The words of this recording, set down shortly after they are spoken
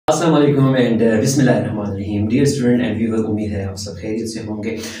अस्सलाम वालेकुम एंड बिस्मिल्लाहिर्रहमानिर्रहीम। डियर स्टूडेंट एंड व्यूअर, उम्मीद है आप सब खैरियत से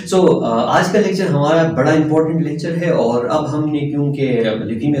होंगे। आज का लेक्चर हमारा बड़ा इंपॉर्टेंट लेक्चर है और अब हमने क्योंकि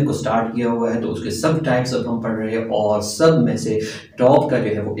ल्यूकीमिया को स्टार्ट किया हुआ है तो उसके सब टाइप्स अब हम पढ़ रहे हैं और सब में से टॉप का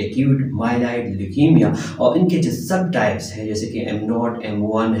जो है वो एक्यूट माइलॉइड ल्यूकीमिया और इनके जो सब टाइप्स हैं जैसे कि M0,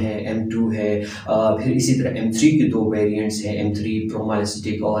 M1 है, M2 है, फिर इसी तरह M3 के दो वेरिएंट्स हैं, M3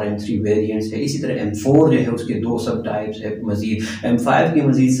 प्रोमाइलोसिटिक और M3 वेरिएंट्स है। इसी तरह M4 जो है उसके दो सब टाइप्स है, मजीद M5 के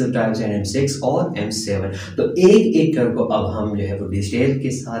मजीद सब टाइप्स हैं, M6 और M7। तो एक एक कर को अब हम जो है वो डिटेल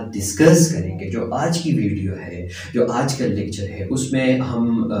के साथ डिस्कस करेंगे। जो आज की वीडियो है, जो आज का लेक्चर है, उसमें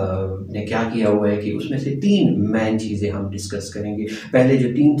हम ने क्या किया हुआ है कि उसमें से तीन मेन चीज़ें हम डिस्कस करेंगे। पहले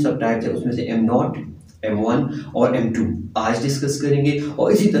जो तीन सब टाइप्स है उसमें से M0, M1 और M2 आज डिस्कस करेंगे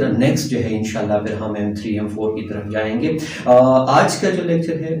और इसी तरह नेक्स्ट जो है इंशाल्लाह फिर हम M3, M4 की तरफ जाएंगे। आज का जो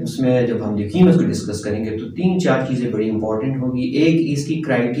लेक्चर है उसमें जब हम ल्यूकीमिया को डिस्कस करेंगे तो तीन चार चीज़ें बड़ी इंपॉर्टेंट होगी। एक इसकी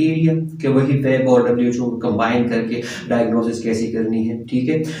क्राइटेरिया कि वही वेब और WHO को कंबाइन करके डायग्नोसिस कैसे करनी है, ठीक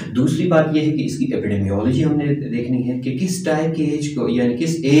है। दूसरी बात यह है कि इसकी एपिडेमियोलॉजी हमने देखनी है कि किस टाइप के एज को यानी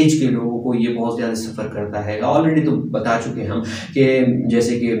किस एज के लोगों को ये बहुत ज़्यादा सफ़र करता है। ऑलरेडी तो बता चुके हम कि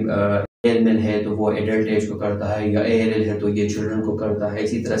जैसे कि AML है तो वो एडल्ट एज को करता है, या ALL है तो ये चिल्ड्रन को करता है,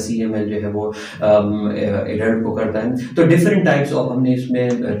 इसी तरह CML जो है वो एडल्ट को करता है। तो डिफरेंट टाइप्स ऑफ हमने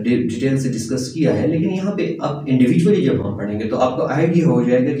इसमें डिटेल से डिस्कस किया है, लेकिन यहाँ पे अब इंडिविजुअली जब हम पढ़ेंगे तो आपको आइडिया हो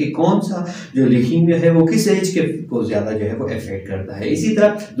जाएगा कि कौन सा जो ल्यूकीमिया है वो किस एज के को ज़्यादा जो है वो अफेक्ट करता है। इसी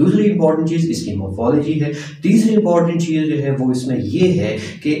तरह दूसरी इंपॉर्टेंट चीज़ इसकी मॉर्फोलॉजी है। तीसरी इंपॉर्टेंट चीज़ जो है वो इसमें ये है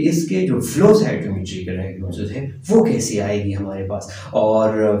कि इसके जो फ्लो साइटोमेट्री का डायग्नोसिस है वो कैसे आएगी हमारे पास।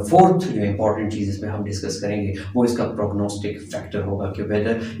 और फोर्थ जो इंपॉर्टेंट चीज़ इसमें हम डिस्कस करेंगे वो इसका प्रोग्नोस्टिक फैक्टर होगा कि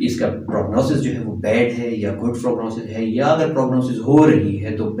वेदर इसका प्रोग्नोसिस जो है वो बैड है या गुड प्रोग्नोसिस है, या अगर प्रोग्नोसिस हो रही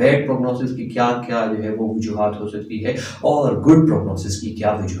है तो बैड प्रोग्नोसिस की क्या क्या जो है वो वजूहात हो सकती है और गुड प्रोग्नोसिस की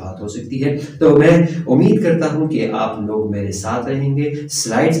क्या वजूहात हो सकती है। तो मैं उम्मीद करता हूँ कि आप लोग मेरे साथ रहेंगे।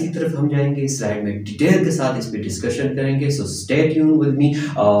 स्लाइड्स की तरफ हम जाएंगे, स्लाइड में डिटेल के साथ इस पर डिस्कशन करेंगे। So stay tune with me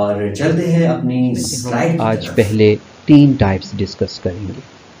और चलते हैं अपनी स्लाइड। आज पहले तीन टाइप्स डिस्कस करेंगे,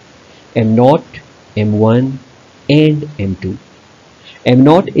 M0, M1 and M2.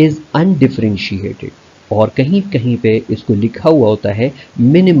 M0 is undifferentiated और कहीं कहीं पे इसको लिखा हुआ होता है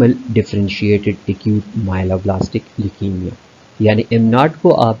मिनिमल डिफरेंशिएटेड एक्यूट माइलोब्लास्टिक ल्यूकीमिया। यानी M0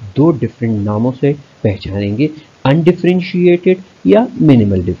 को आप दो डिफरेंट नामों से पहचानेंगे, अनडिफरेंशिएटेड या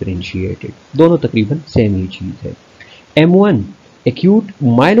मिनिमल डिफरेंशिएटेड, दोनों तकरीबन सेम ही चीज़ है। M1 acute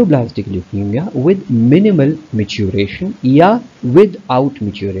माइलोब्लास्टिक leukaemia with minimal maturation या विदाउट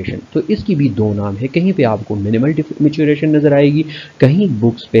मैच्योरेशन। तो इसकी भी दो नाम है, कहीं पे आपको मिनिमल मैच्योरेशन नज़र आएगी, कहीं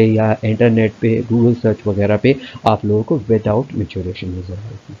बुक्स पे या इंटरनेट पे गूगल सर्च वगैरह पे आप लोगों को विदाउट मैच्योरेशन नज़र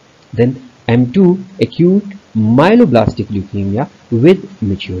आएगी। Then M2 acute माइलोब्लास्टिक leukaemia with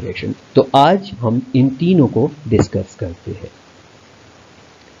maturation. तो आज हम इन तीनों को डिस्कस करते हैं।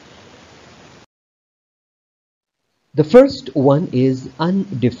 The first one is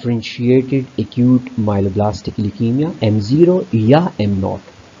undifferentiated acute myeloblastic leukemia, M0 या M0।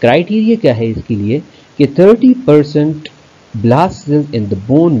 क्राइटेरिया क्या है इसके लिए कि 30% blast cells in the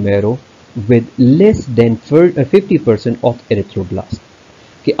bone marrow with less than 50% of erythroblast,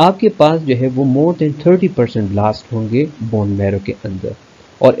 कि आपके पास जो है वो more than 30% blast होंगे bone marrow के अंदर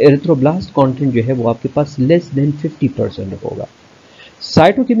और erythroblast content जो है वो आपके पास less than 50% होगा।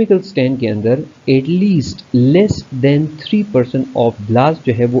 साइटोकेमिकल स्टैन के अंदर at least less than 3% of blast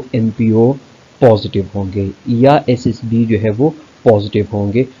जो है वो MPO पॉजिटिव होंगे या SSB जो है वो पॉजिटिव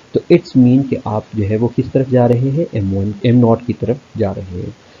होंगे। तो इट्स मीन कि आप जो है वो किस तरफ जा रहे हैं, M0 की तरफ जा रहे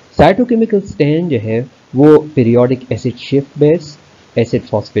हैं। साइटोकेमिकल स्टैन जो है वो periodic acid shift base, acid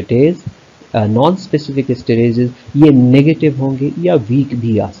phosphatase, non specific स्टेरेजेस ये नेगेटिव होंगे या वीक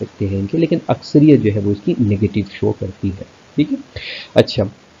भी आ सकते हैं इनके, लेकिन अक्सरियत जो है वो इसकी नेगेटिव शो करती है, ठीक है। अच्छा,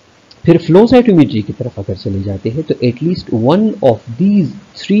 फिर फ्लो साइटोमेट्री की तरफ अगर चले जाते हैं तो at least one of these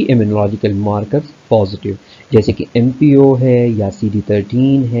 3 immunological markers positive, जैसे कि MPO है या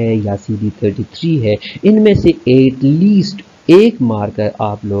CD13 है या CD33 है, इनमें से एटलीस्ट एक मार्कर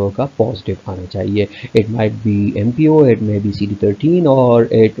आप लोगों का पॉजिटिव आना चाहिए। It might be MPO, it may be CD13 और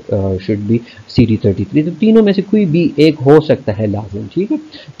इट शुड बी CD33। तो तीनों में से कोई भी एक हो सकता है लाजम, ठीक है।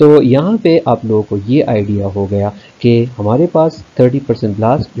 तो यहाँ पे आप लोगों को ये आइडिया हो गया کہ ہمارے پاس 30%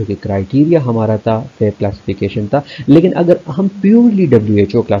 بلاسٹ جو کہ کرائٹیریا ہمارا تھا فیئر کلاسیفیکیشن تھا، لیکن اگر ہم پیورلی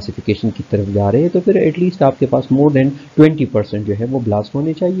WHO کلاسیفیکیشن کی طرف جا رہے ہیں تو پھر ایٹ لیسٹ آپ کے پاس مور دین 20% جو ہے وہ بلاسٹ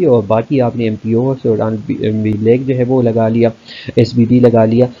ہونے چاہیے، اور باقی آپ نے MPO اور لیگ جو ہے وہ لگا لیا، SBD لگا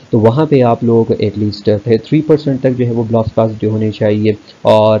لیا، تو وہاں پہ آپ لوگ ایٹ لیسٹ 3% تک جو ہے وہ بلاسٹ پازیٹیو ہونے چاہیے،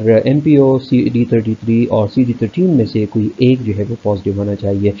 اور MPO CD33 اور CD13 میں سے کوئی ایک جو ہے وہ پازیٹیو ہونا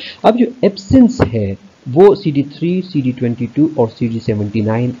چاہیے۔ اب جو ایبسنس ہے وہ CD3 CD22 اور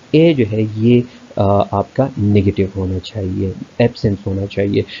CD79A جو ہے یہ آپ کا نگیٹو ہونا چاہیے، ایبسنس ہونا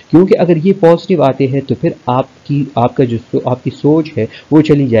چاہیے، کیونکہ اگر یہ پازیٹیو آتے ہیں تو پھر آپ کی سوچ ہے وہ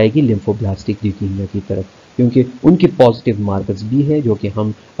چلی جائے گی لیمفوبلاسٹک لیوکیمیا کی طرف، کیونکہ ان کے پازیٹیو مارکرز بھی ہیں جو کہ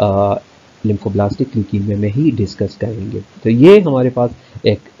ہم لیمفوبلاسٹک لیوکیمیا میں ہی ڈسکس کریں گے۔ تو یہ ہمارے پاس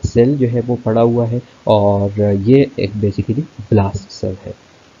ایک سیل جو ہے وہ پڑا ہوا ہے، اور یہ ایک بیسیکلی بلاسٹ سیل ہے۔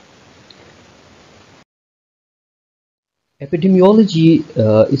 ایپیڈیمیولوجی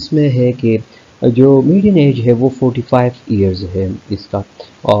اس میں ہے کہ جو میڈین ایج ہے وہ 45 ایئرز ہے اس کا،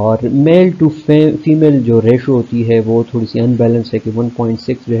 اور میل ٹو فیمیل جو ریشو ہوتی ہے وہ تھوڑی سی ان بیلنس ہے کہ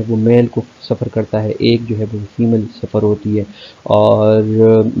 1.6 جو ہے وہ میل کو سفر کرتا ہے، ایک جو ہے وہ فیمیل سفر ہوتی ہے، اور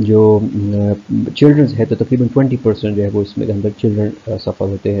جو چلڈرنز ہے تو تقریباً 20% جو ہے وہ اس میں اندر چلڈرن سفر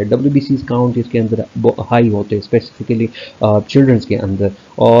ہوتے ہیں۔ WBC's کاؤنٹ اس کے اندر ہائی ہوتے ہیں اسپیسیفکلی چلڈرنز کے اندر،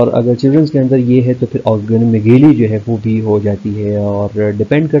 اور اگر چلڈرنز کے اندر یہ ہے تو پھر آرگنومیگیلی جو ہے وہ بھی ہو جاتی ہے، اور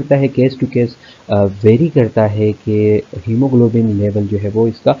ڈپینڈ کرتا ہے کیس ٹو کیس ویری کرتا ہے کہ ہیموگلوبن لیول جو ہے وہ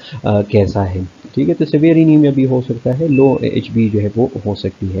اس کا کیسا ہے، ٹھیک ہے۔ تو سیویئر انیمیا بھی ہو سکتا ہے، لو HB جو ہے وہ ہو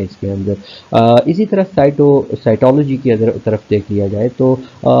سکتی ہے اس کے اندر۔ اسی طرح سائٹولوجی کی طرف دیکھ لیا جائے تو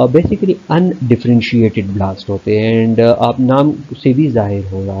بیسیکلی انڈیفرینشیٹڈ بلاسٹ ہوتے ہیں، اینڈ آپ نام سے بھی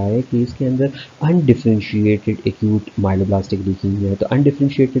ظاہر ہو رہا ہے کہ اس کے اندر انڈیفرینشیٹڈ ایکیوٹ مائلوبلاسٹک لیوکیمیا ہے، تو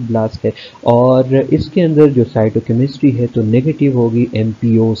انڈیفرینشیٹڈ بلاسٹ ہے، اور اس کے اندر جو سائٹوکیمسٹری ہے تو نیگیٹو ہوگی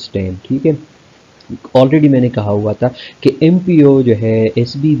MPO سٹین، ٹھیک ہے۔ آلریڈی میں نے کہا ہوا تھا کہ MPO جو ہے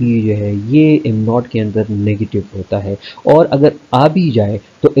SBB جو ہے یہ M0 کے اندر نیگیٹو ہوتا ہے، اور اگر آ بھی جائے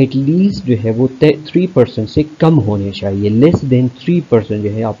تو ایٹ لیسٹ جو ہے وہ 3% سے کم ہونے چاہیے، لیس دین 3%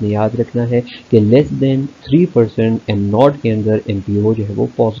 جو ہے آپ نے یاد رکھنا ہے کہ لیس دین 3% M0 کے اندر MPO جو ہے وہ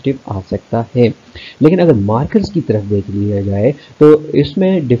پازیٹیو آ سکتا ہے۔ لیکن اگر مارکرز کی طرف دیکھ لیا جائے تو اس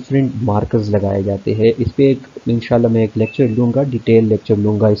میں ڈفرینٹ مارکرز لگائے جاتے ہیں، اس پہ انشاءاللہ میں ایک لیکچر لوں گا، ڈیٹیل لیکچر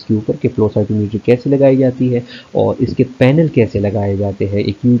لوں گا اس کے اوپر کہ فلو سائٹومیٹری کیسے لگائی جاتی ہے اور اس کے پینل کیسے لگائے جاتے ہیں،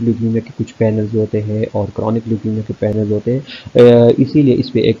 ایکیوٹ لیوکیمیا کے کچھ پینلز ہوتے ہیں اور کرونک لیوکیمیا کے پینلز ہوتے ہیں، اسی لیے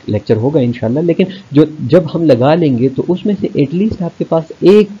اس پہ ایک لیکچر ہوگا انشاءاللہ۔ لیکن جب ہم لگا لیں گے تو اس میں سے ایٹ لیسٹ آپ کے پاس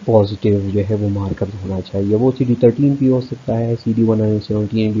ایک پازیٹیو جو ہے وہ مارکر ہونا چاہیے، وہ CD13 بھی ہو سکتا ہے،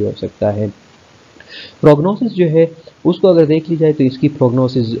 CD117 بھی ہو سکتا ہے۔ پروگنوسس جو ہے اس کو اگر دیکھ لی جائے تو اس کی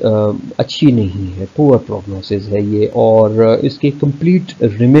پروگنوسس اچھی نہیں ہے، پور پروگنوسس ہے یہ، اور اس کے کمپلیٹ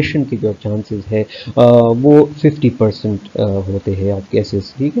ریمیشن کے جو چانسز ہے وہ 50% ہوتے ہیں آپ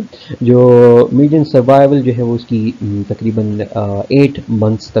کیسز، ٹھیک ہے۔ جو میڈین سروائیول جو ہے وہ اس کی تقریباً 8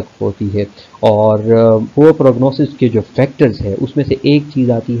 منتھس تک ہوتی ہے، اور پور پروگنوسس کے جو فیکٹرز ہے اس میں سے ایک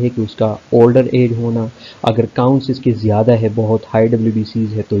چیز آتی ہے کہ اس کا اولڈر ایج ہونا، اگر کاؤنٹس اس کے زیادہ ہے، بہت ہائی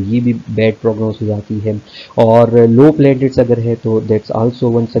WBCs ہے تو یہ بھی بیڈ پروگنوسس آتی ہے، اور لو پلیٹلیٹس اگر ہے تو that's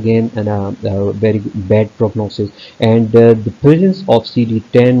also once again very bad prognosis, and the presence of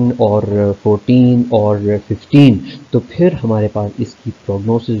CD10 اور 14 اور 15 تو پھر ہمارے پاس اس کی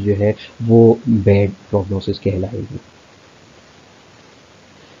پروگنوسس جو ہے وہ بیڈ پروگنوسس کہلائے گی۔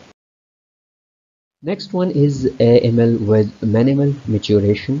 Next one is AML with minimal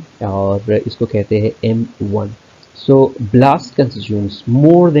maturation، اور اس کو کہتے ہیں M1۔ So blast constitutes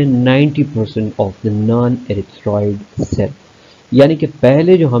more than 90% of the non-erythroid cell، یعنی کہ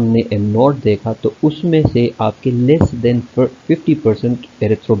پہلے جو ہم نے M0 دیکھا تو اس میں سے آپ کے لیس دین 50%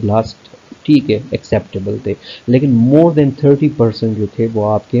 ایریتھروبلاسٹ ٹھیک ہے ایکسیپٹیبل تھے، لیکن مور دین 30% جو تھے وہ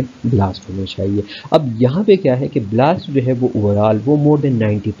آپ کے بلاسٹ ہونے چاہیے۔ اب یہاں پہ کیا ہے کہ بلاسٹ جو ہے وہ اوورال وہ مور دین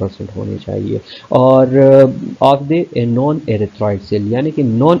 90% ہونے چاہیے، اور آف دے نان ایریتھرائڈ سیل، یعنی کہ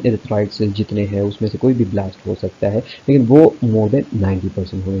نان ایریتھرائڈ سیل جتنے ہیں اس میں سے کوئی بھی بلاسٹ ہو سکتا ہے، لیکن وہ مور دین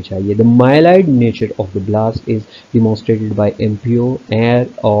 90% ہونے چاہیے۔ دا مائلائڈ nature of the blast is demonstrated by MPO year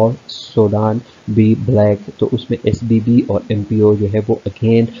اور سوڈان بی بلیک، تو اس میں SBB اور MPO جو ہے وہ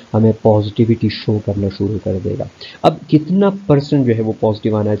اگین ہمیں پازیٹیوٹی شو کرنا شروع کر دے گا۔ اب کتنا پرسنٹ جو ہے وہ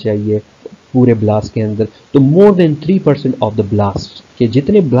پازیٹیو آنا چاہیے پورے بلاسٹ کے اندر، تو مور دین 3% آف دا بلاسٹ، کہ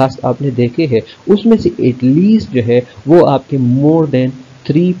جتنے بلاسٹ آپ نے دیکھے ہیں اس میں سے ایٹ لیسٹ جو ہے وہ آپ کے مور دین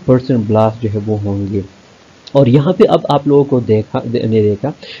 3% بلاسٹ جو ہے وہ ہوں گے۔ اور یہاں پہ اب آپ لوگوں کو دیکھا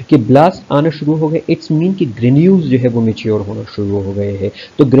کہ بلاسٹ آنا شروع ہو گئے. اٹس مین کہ گرینیولز جو ہے وہ میچیور ہونا شروع ہو گئے ہیں.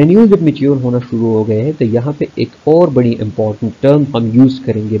 تو گرینیول جب میچیور ہونا شروع ہو گئے ہیں تو یہاں پہ ایک اور بڑی امپورٹنٹ ٹرم ہم یوز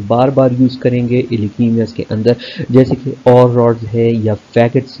کریں گے, بار بار یوز کریں گے لیوکیمیاز کے اندر, جیسے کہ اور راڈز ہے یا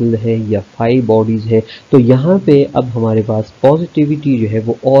فیگٹ سیل ہے یا 5 باڈیز ہے. تو یہاں پہ اب ہمارے پاس پازیٹیوٹی جو ہے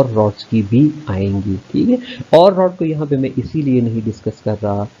وہ اور راڈز کی بھی آئیں گی. ٹھیک ہے, اور راڈ کو یہاں پہ میں اسی لیے نہیں ڈسکس کر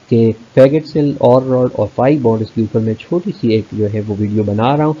رہا کہ فیگٹ سیل اور راڈ اور 5 باڈیز کے اوپر میں چھوٹی سی ایک جو ہے وہ ویڈیو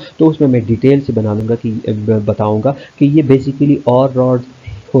بنا رہا ہوں, تو اس میں ڈیٹیل سے بتاؤں گا کہ یہ بیسیکلی اور راڈ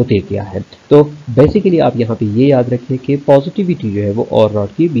ہوتے کیا ہے. تو بیسیکلی آپ یہاں پہ یہ یاد رکھیں کہ پازیٹیوٹی جو ہے وہ اور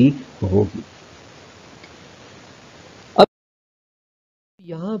راڈ کی بھی ہوگی.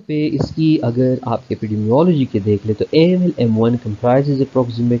 یہاں پہ اس کی اگر آپ ایپیڈیمیولوجی کے دیکھ لیں تو AML M1 comprises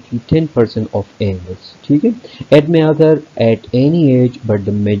approximately 10% of AMLs. ٹھیک ہے, ایٹ میں اگر at any age but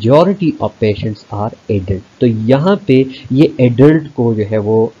the majority of patients are adult. تو یہاں پہ یہ ایڈلٹ کو جو ہے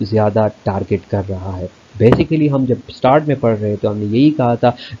وہ زیادہ ٹارگٹ کر رہا ہے. بیسیکلی ہم جب سٹارٹ میں پڑھ رہے تو ہم نے یہی کہا تھا,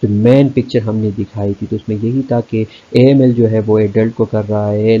 جو مین پکچر ہم نے دکھائی تھی تو اس میں یہی تھا کہ AML جو ہے وہ ایڈلٹ کو کر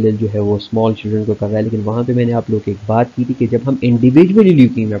رہا ہے, ALL جو ہے وہ اسمال چلڈرن کو کر رہا ہے. لیکن وہاں پہ میں نے آپ لوگ ایک بات کی تھی کہ جب ہم انڈیویجولی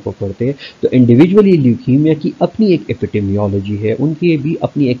لیوکیمیا کو پڑھتے ہیں تو انڈیویجولی لیوکیمیا کی اپنی ایک ایپیڈیمیولوجی ہے, ان کی بھی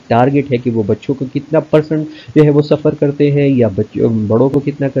اپنی ایک ٹارگٹ ہے کہ وہ بچوں کو کتنا پرسنٹ جو ہے وہ سفر کرتے ہیں, یا بڑوں کو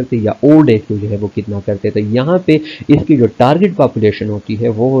کتنا کرتے ہیں, یا اولڈ ایج کو جو ہے وہ کتنا کرتے ہیں. تو یہاں پہ اس کی جو ٹارگٹ پاپولیشن ہوتی ہے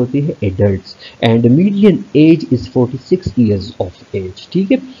وہ ہوتی ہے adults, and median age is 46 years of age.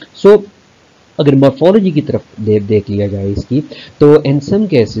 ٹھیک ہے, سو اگر مورفولوجی کی طرف دیکھ لیا جائے اس کی, تو in some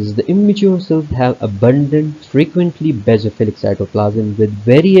cases the immature cells have abundant frequently basophilic cytoplasm with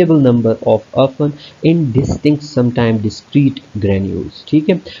variable number of often indistinct sometimes discrete granules. ٹھیک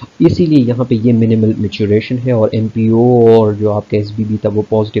ہے, اسی لیے یہاں پہ یہ minimal maturation ہے, اور MPO اور جو آپ کا SBB تھا وہ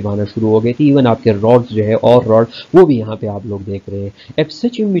پازیٹیو آنا شروع ہو گئی تھی. ایون آپ کے راڈز جو ہے اور راڈ وہ بھی یہاں پہ آپ لوگ دیکھ رہے ہیں. If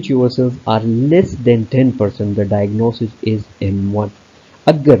such immature cells are less than 10%, the diagnosis is M1.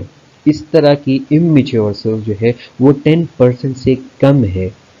 اگر اس طرح کی امیچور سیل جو ہے وہ 10% سے کم ہے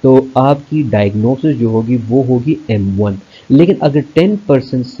تو آپ کی ڈائگنوسس جو ہوگی وہ ہوگی M1. لیکن اگر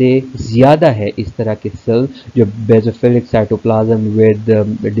 10% سے زیادہ ہے اس طرح کے سیل جو بیزوفیلک سائٹوپلازم ود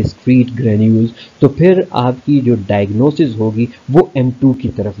ڈسکریٹ گرینیولز, تو پھر آپ کی جو ڈائگنوسس ہوگی وہ M2 کی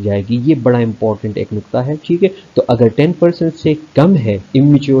طرف جائے گی. یہ بڑا امپورٹنٹ ایک نقطہ ہے. ٹھیک ہے, تو اگر 10% سے کم ہے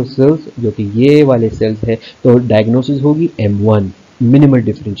امیچور سیلز جو کہ یہ والے سیلز ہے تو ڈائگنوسس ہوگی M1,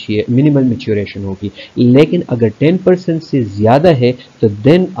 منیمل میچوریشن ہوگی. لیکن اگر 10% سے زیادہ ہے تو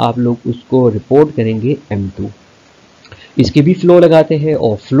دین آپ لوگ اس کو رپورٹ کریں گے M2. اس کے بھی فلو لگاتے ہیں,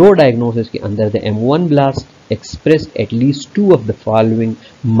 اور فلو ڈائگنوسس کے اندر دا M1 blast expressed at least 2 of the following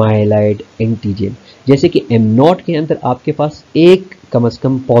myeloid antigen. جیسے کہ M0 کے اندر آپ کے پاس ایک کم از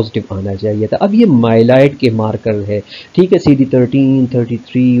کم پازیٹیو آنا چاہیے تھا. اب یہ مائلائڈ کے مارکر ہے, ٹھیک ہے, CD13,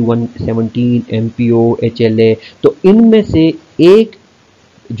 33, 117, MPO, HLA, تو ان میں سے ایک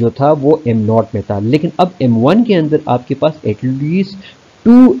جو تھا وہ M0 میں تھا. لیکن اب M1 کے اندر آپ کے پاس ایٹ لیسٹ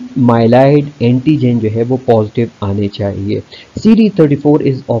 2 مائلائڈ اینٹیجن جو ہے وہ پازیٹیو آنے چاہیے. CD34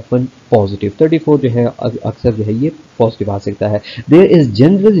 از آفن پازیٹیو, 34 جو ہے اکثر جو ہے یہ پازیٹیو آ سکتا ہے. دیر is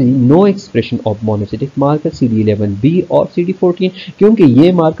generally know expression of مونوسیٹک marker CD11B اور CD14, کیونکہ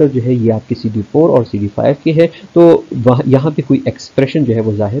یہ مارکر جو ہے یہ آپ کے CD4 اور CD5 کے ہے, تو یہاں پہ کوئی ایکسپریشن جو ہے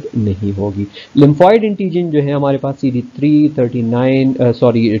وہ ظاہر نہیں ہوگی. لمفوائڈ انٹیجن جو ہے ہمارے پاس CD3,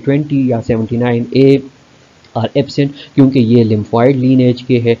 20 یا 79A آر ایبسنٹ, کیونکہ یہ لمفوائڈ لینیج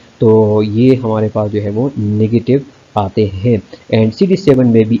کے ہے تو یہ ہمارے پاس جو ہے وہ نیگیٹو آتے ہیں. اینڈ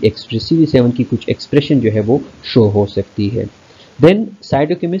CD7 میں بھی CD7 کی کچھ ایکسپریشن جو ہے وہ شو ہو سکتی ہے. دین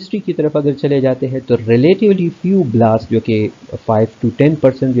سائٹوکیمسٹری کی طرف اگر چلے جاتے ہیں تو ریلیٹیولی فیو بلاسٹ جو کہ 5 to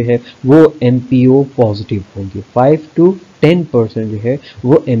 10% جو ہے وہ MPO پازیٹیو ہوں گے. 5 to 10% جو ہے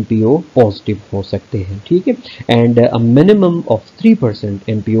وہ MPO پازیٹیو ہو سکتے ہیں. ٹھیک ہے, and minimum of 3%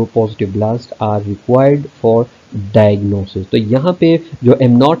 MPO positive blast are required for diagnosis. تو یہاں پہ جو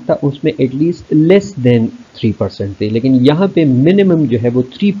M0 تھا اس میں ایٹ لیسٹ لیس دین 3% تھے, لیکن یہاں پہ منیمم جو ہے وہ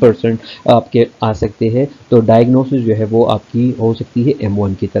 3% آپ کے آ سکتے ہیں. تو ڈائگنوسس جو ہے وہ آپ کی ہو سکتی ہے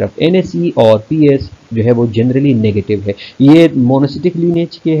M1 کی طرف. NSE اور PS جو ہے وہ جنرلی نیگیٹو ہے. یہ مونوسیٹک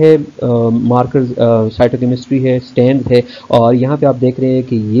لینیج کے ہے مارکرز, سائٹوکیمسٹری ہے, اسٹینڈ ہے, اور یہاں پہ آپ دیکھ رہے ہیں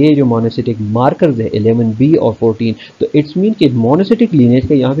کہ یہ جو مونوسیٹک مارکرز ہے 11B اور 14, تو اٹس مین کہ مونوسیٹک لینیج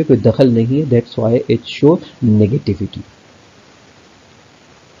کا یہاں پہ کوئی دخل نہیں ہے. That's why it show negativity.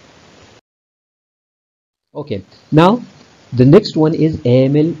 Okay, now the next one is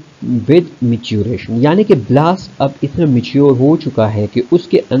AML with मिच्योरेशन, यानी कि ब्लास्ट अब इतना मिच्योर हो चुका है कि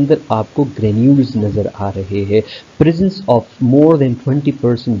उसके अंदर आपको ग्रेन्यूल्स नज़र आ रहे हैं, presence of more than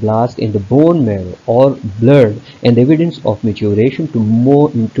 20% blast in the bone marrow और blood and evidence of मिच्योरेशन to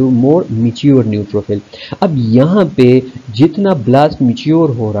more mature neutrophil. अब यहाँ पे जितना ब्लास्ट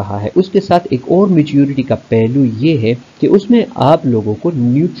मिच्योर हो रहा है उसके साथ एक और मिच्योरिटी का पहलू ये है कि उसमें आप लोगों को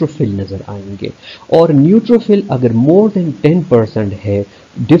न्यूट्रोफिल नज़र आएंगे, और न्यूट्रोफिल अगर मोर देन 10% है,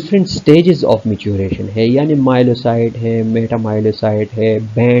 डिफरेंट स्टेजेस ऑफ मैच्योरेशन है, यानी माइलोसाइट है, मेटामाइलोसाइट है,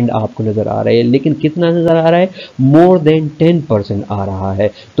 बैंड आपको नज़र आ रहा है, लेकिन कितना नज़र आ रहा है, मोर देन 10% आ रहा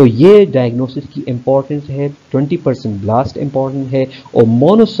है। तो ये डायग्नोसिस की इंपॉर्टेंस है, 20% ब्लास्ट इंपॉर्टेंट है, और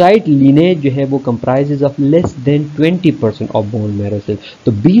मोनोसाइट लीनेज जो है वो comprises of less than 20% of bone marrow cell.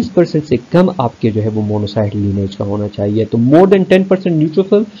 तो 20% से कम आपके जो है वो मोनोसाइट लीनेज का होना चाहिए। तो more than 10%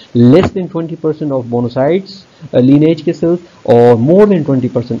 neutrophil, less than 20% of monocytes lineage के सेल्स, और मोर देन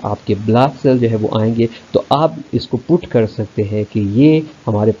 20% आपके ब्लास्ट सेल जो है वो आएंगे। तो आप इसको पुट कर सकते हैं कि ये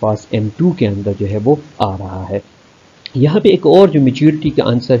हमारे पास M2 के अंदर जो है वो आ रहा है। यहाँ पे एक और जो मैच्योरिटी का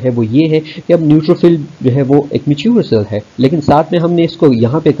आंसर है वो ये है कि अब न्यूट्रोफिल जो है वो एक मैच्योर सेल है, लेकिन साथ में हमने इसको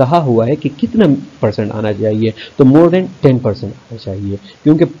यहाँ पे कहा हुआ है कि कितना % आना चाहिए, तो मोर देन 10% आना चाहिए,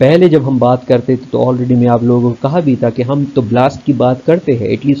 क्योंकि पहले जब हम बात करते थे तो ऑलरेडी मैं आप लोगों को कहा भी था कि हम तो ब्लास्ट की बात करते हैं,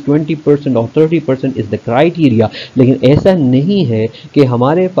 एटलीस्ट 20% और 30% इज़ द क्राइटेरिया, लेकिन ऐसा नहीं है कि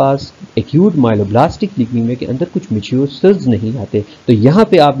हमारे पास एक्यूट माइलोब्लास्टिक ल्यूकीमिया के अंदर कुछ मैच्योर सेल्स नहीं आते। तो यहाँ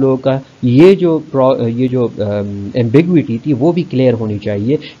पे आप लोगों का ये जो एम्बिग्विटी थी वो भी क्लियर होनी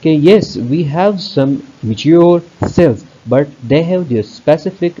चाहिए कि yes we have some mature cells but they have their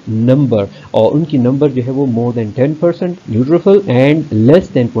specific number, और उनकी नंबर जो है वो more than 10% neutrophil and less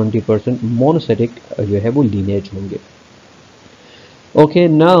than 20% monocytic जो है वो लीनेज होंगे। ओके,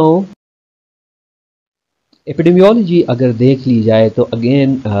 नाउ एपिडेमियोलॉजी अगर देख ली जाए तो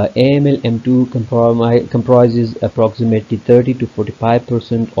again AML M2 comprises approximately 30 to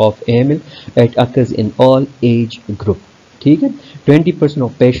 45% of AML. It occurs in all age group. ठीक है, 20%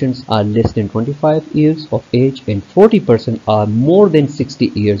 of patients are less than 25 years of age and 40% are more than 60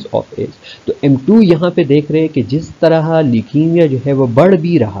 years of age. तो M2 यहाँ पे देख रहे हैं कि जिस तरह ल्यूकीमिया जो है वो बढ़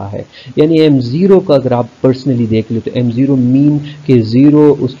भी रहा है, यानी M0 का अगर आप पर्सनली देख ले तो M0 मीन के 0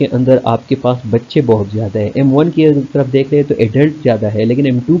 उसके अंदर आपके पास बच्चे बहुत ज़्यादा है। M1 की तरफ देख रहे हैं तो एडल्ट ज़्यादा है,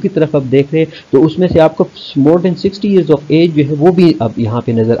 लेकिन M2 की तरफ आप देख रहे हैं तो उसमें से आपको more than 60 years of as जो है वो भी अब यहाँ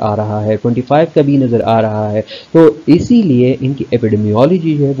पे नज़र आ रहा है, 25 का भी नज़र आ रहा है। तो इसीलिए इनकी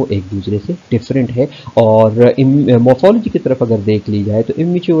एपिडेमियोलॉजी जो है वो एक दूसरे से डिफरेंट है। और मॉर्फोलॉजी की तरफ अगर देख ली जाए तो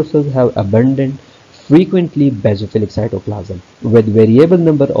immature cells have abundant frequently basophilic cytoplasm with variable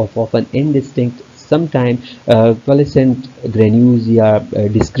number of often indistinct sometime coalescent granules या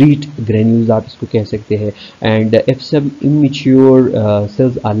discrete granules आप इसको कह सकते हैं। and if some immature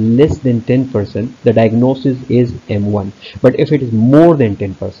cells are less than 10%, the diagnosis is M1, but if it is more than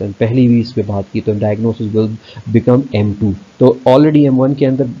 10%, पहली भी इस पे बात की, तो diagnosis will become M2। तो ऑलरेडी M1 के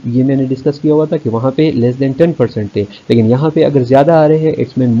अंदर ये मैंने डिस्कस किया हुआ था कि वहाँ पे लेस देन 10% थे, लेकिन यहाँ पे अगर ज़्यादा आ रहे हैं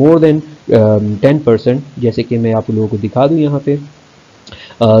इट्स मीन मोर देन 10%, जैसे कि मैं आप लोगों को दिखा दूँ यहाँ पे।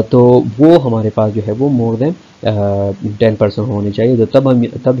 तो वो हमारे पास जो है वो मोर देन 10% होने चाहिए,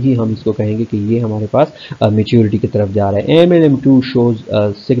 तो तब ही हम इसको कहेंगे कि ये हमारे पास मेच्योरिटी की तरफ जा रहा है। AML-M2 shows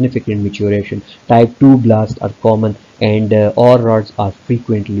significant maturation, type 2 blast are common and और रॉड्स आर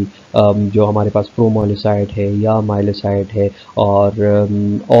फ्रीक्वेंटली, जो हमारे पास प्रोमोलोसाइट है या माइलोसाइट है, और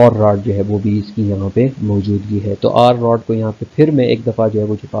रॉड जो है वो भी इसकी यहाँ पे मौजूदगी है। तो आर रॉड को यहाँ पे फिर मैं एक दफ़ा जो है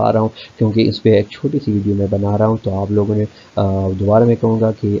वो छुपा रहा हूँ क्योंकि इस पर एक छोटी सी वीडियो मैं बना रहा हूँ, तो आप लोगों ने दोबारा मैं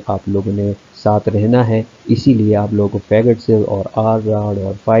कहूँगा कि आप लोगों ने साथ रहना है, इसीलिए आप लोगों को फैगट सेल और आर रॉड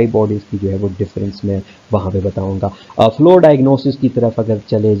और 5 बॉडीज़ की जो है वो डिफरेंस मैं वहाँ पे बताऊँगा। फ्लो डायग्नोसिस की तरफ अगर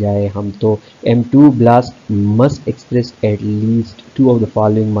चले जाए हम तो M2 blast must express at least 2 of the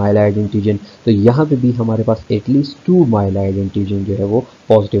following myeloid antigen, तो यहाँ पे भी हमारे पास एटलीस्ट 2 माइलॉइड एंटीजन जो है वो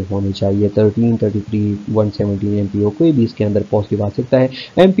पॉजिटिव होनी चाहिए। 13, 33, 117 MPO कोई भी इसके अंदर पॉजिटिव आ सकता है।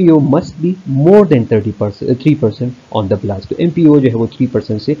 MPO must be more than 3% on the blast, तो MPO जो है वो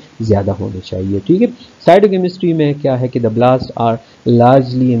 3% से ज़्यादा होने चाहिए। ठीक है, साइटोकेमिस्ट्री में क्या है कि the blast are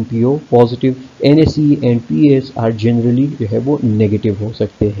largely MPO positive, NAC and PS are generally जो है वो नेगेटिव हो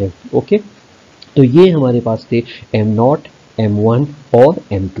सकते हैं। ओके, तो ये हमारे पास थे M0, M1 और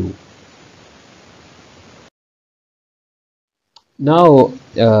M2। नाउ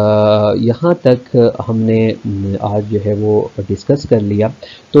یہاں تک ہم نے آج جو ہے وہ ڈسکس کر لیا.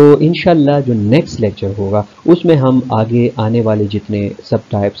 تو انشاءاللہ جو نیکسٹ لیکچر ہوگا اس میں ہم آگے آنے والے جتنے سب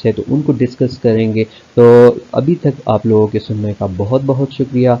ٹائپس ہیں تو ان کو ڈسکس کریں گے. تو ابھی تک آپ لوگوں کے سننے کا بہت بہت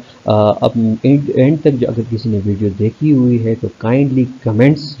شکریہ. اب اینڈ تک اگر کسی نے ویڈیو دیکھی ہوئی ہے تو کائنڈلی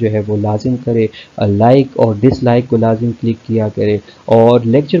کمنٹس جو ہے وہ لازم کرے, لائک اور ڈس لائک کو لازم کلک کیا کرے, اور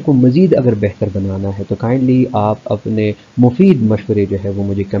لیکچر کو مزید اگر بہتر بنانا ہے تو کائنڈلی آپ اپنے مفید مشورے جو ہے وہ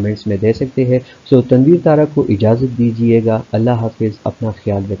مجھے کمنٹس میں دے سکتے ہیں. سو تنویر طارق کو اجازت دیجیے گا. اللہ حافظ, اپنا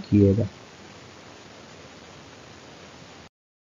خیال رکھیے گا.